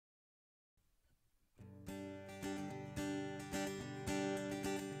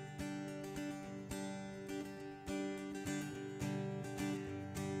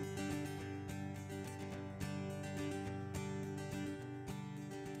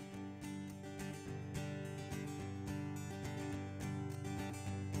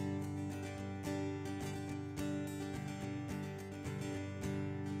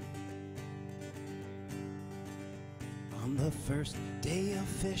the first day of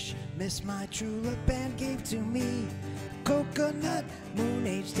Phish, Miss My True Love Band gave to me Coconut Moon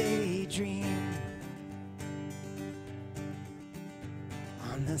Age Daydream.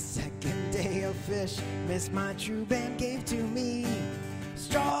 On the second day of Phish, Miss My True Band gave to me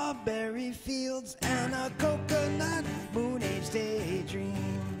Strawberry Fields and a Coconut Moon Age Daydream.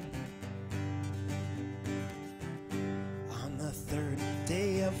 On the third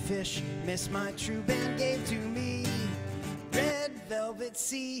day of Phish, Miss My True Band gave to me Red Velvet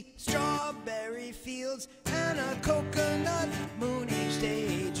Sea, Strawberry Fields, and a Coconut Moon Age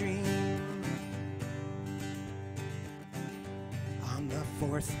Daydream. On the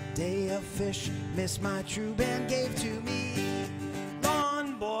fourth day of Phish, Miss My True Band gave to me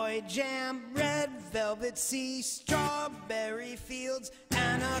Lawn Boy Jam, Red Velvet Sea, Strawberry Fields,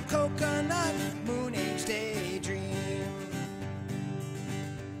 and a Coconut Moon Age Daydream.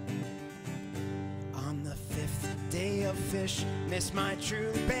 On the fifth day of Phish, Miss My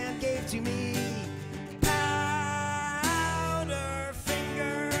True Band gave to me Powder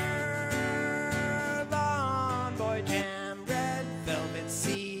Finger, Lawn Boy Jam, Red Velvet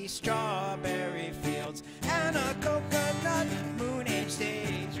Sea, Strawberry Fields, and a Coconut Moon Age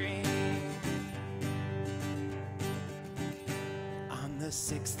Daydream. On the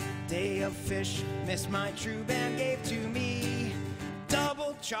sixth day of Phish, Miss My True Band gave to me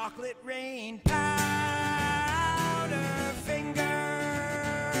Double Chocolate Rain, Powder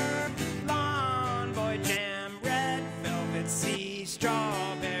Finger, Lawn Boy Jam, Red Velvet Sea,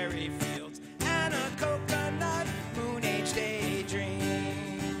 Strawberry Fields, and a Coconut Moon Age Daydream.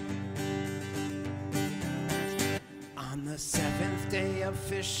 On the seventh day of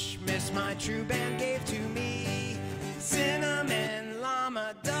Phish, Miss My True Band gave to me Cinnamon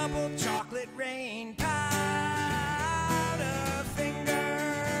Llama, Double Chocolate Rain, Powder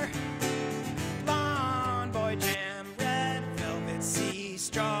Finger, Lawn Boy Jam, Red Velvet Sea,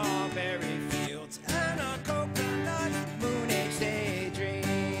 Strawberry Fields, and a Coconut Moon Age Daydream.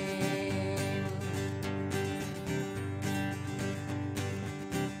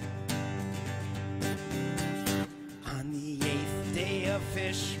 On the eighth day of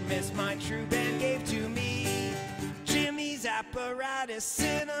Phish, Miss My True Band gave to me Jimmy's Apparatus,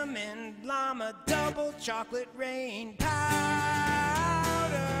 Cinnamon Llama, Double Chocolate Rain,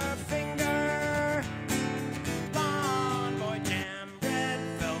 Powder Finger, Lawn Boy Jam, Red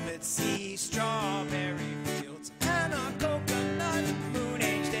Velvet Sea, Strawberry Fields, and a Coconut Moon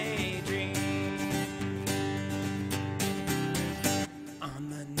Age Daydream. On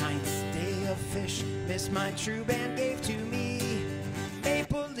the ninth day of Phish, Miss My True Band gave to me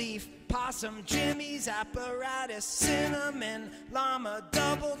Maple Leaf, Possum, Jimmy's Apparatus, Cinnamon Llama,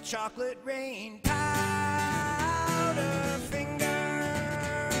 Double Chocolate Rain, Powder Finger,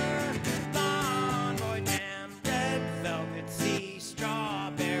 Lawn Boy Jam, Red Velvet Sea,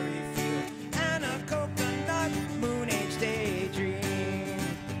 Strawberry Field, and a Coconut Moon Age Daydream.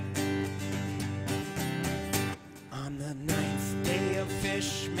 On the ninth day of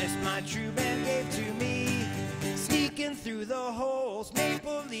Phish, Miss My True Band gave to me Sneaking Through the Holes,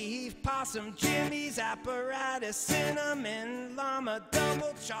 Maple Leaf, Possum, Jimmy's Apparatus, Cinnamon Llama,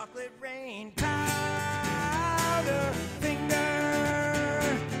 Double Chocolate Rain, Powder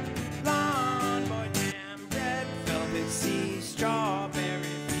Finger, Lawn Boy Jam, Red Velvet Sea, Strawberry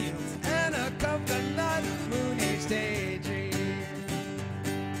Fields, and a Coconut Moon Age Daydream.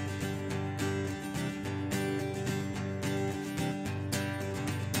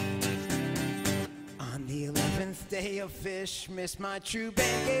 On the 11th day of Phish, Miss My True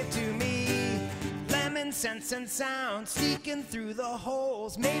Band gave to me Lemon, Sense and Sound, Sneaking Through the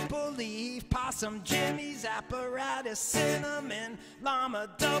Holes, Maple Leaf, Possum, Jimmy's Apparatus, Cinnamon Llama,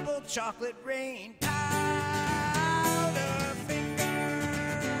 Double Chocolate Rain, Powder Finger,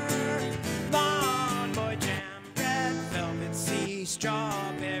 Lawn Boy Jam, Red Velvet Sea,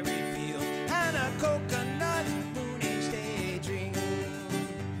 Strawberry Field, and a Coconut Moon Age Daydream.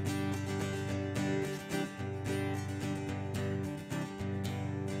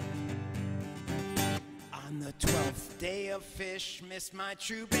 On the 12th day of Phish, Miss My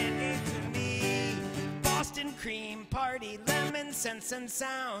True Band gave to me Boston Cream Party, Lemon, Sense and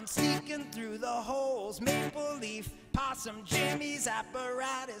Sound, Sneaking Through the Holes, Maple Leaf, Possum, Jimmy's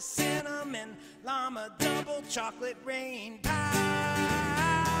Apparatus, Cinnamon Llama, Double Chocolate Rain,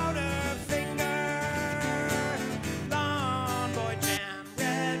 Powder Finger, Lawn Boy Jam,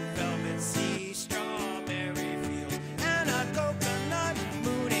 Red Velvet Sea, Strawberry Field, and a Coconut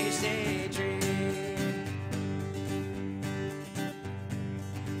Moon Age Daydream.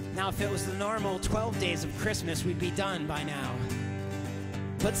 Now, if it was the normal 12 days of Christmas, we'd be done by now.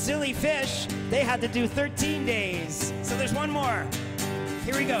 But silly Phish, they had to do 13 days. So there's one more.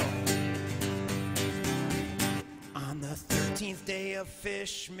 Here we go. On the 13th day of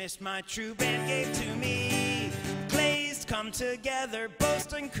Phishmas, my true band gave to me. Glazed come together,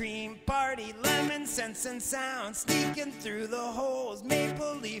 boasting cream, party, lemon, sense and sound, sneaking through the holes,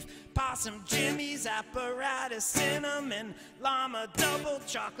 maple leaf, possum, Jimmy's apparatus, cinnamon, llama, double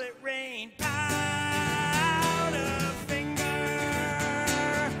chocolate rain, powder.